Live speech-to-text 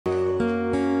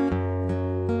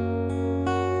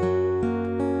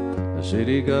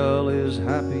city girl is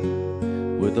happy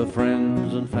with her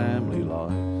friends and family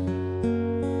life,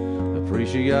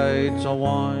 appreciates a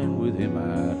wine with him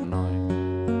at night.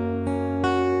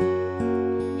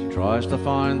 She tries to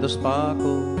find the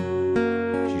sparkle,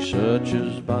 she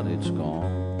searches but it's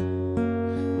gone.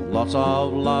 With lots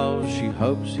of love she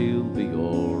hopes he'll be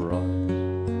alright.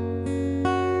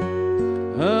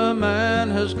 Her man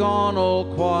has gone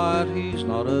all quiet, he's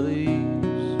not at ease.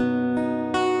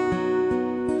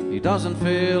 He doesn't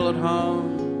feel at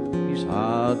home, he's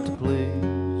hard to please.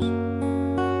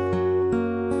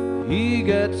 He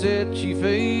gets itchy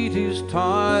feet, he's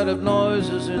tired of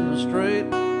noises in the street.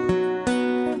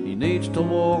 He needs to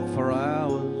walk for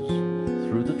hours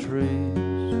through the trees.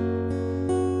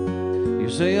 You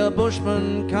see, a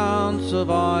bushman can't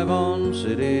survive on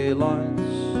city lights,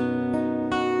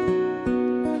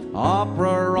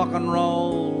 opera, rock and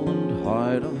roll and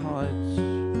height of heights.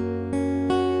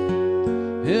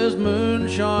 His moon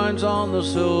shines on the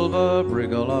silver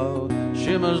brigalow,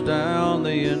 shimmers down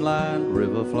the inland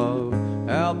river flow,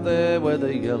 out there where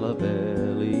the yellow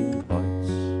belly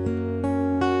bites.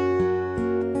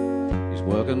 He's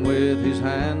working with his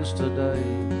hands today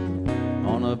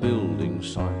on a building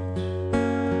site.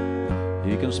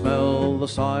 He can smell the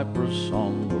cypress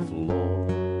on the floor.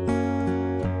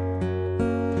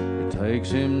 Takes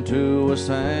him to a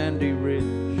sandy ridge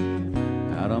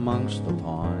out amongst the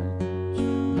pines.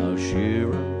 No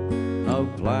shearing, no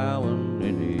ploughing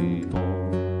anymore.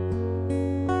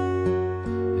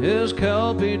 His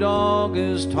kelpie dog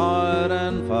is tired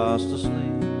and fast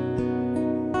asleep,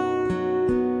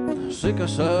 sick of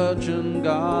searching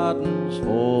gardens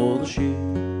for the sheep.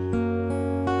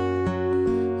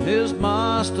 His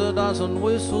master doesn't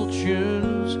whistle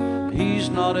tunes, he's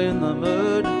not in the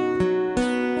mood.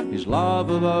 His love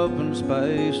of open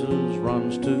spaces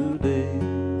runs too deep.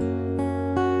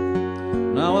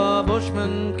 Now a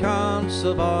bushman can't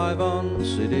survive on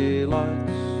city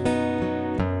lights,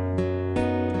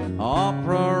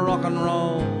 opera, rock and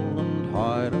roll and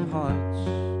height of heights.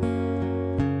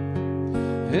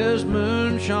 His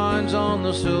moon shines on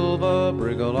the silver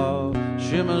brigalow,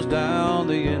 shimmers down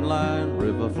the inland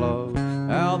river flow,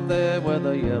 out there where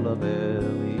the yellow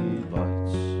belly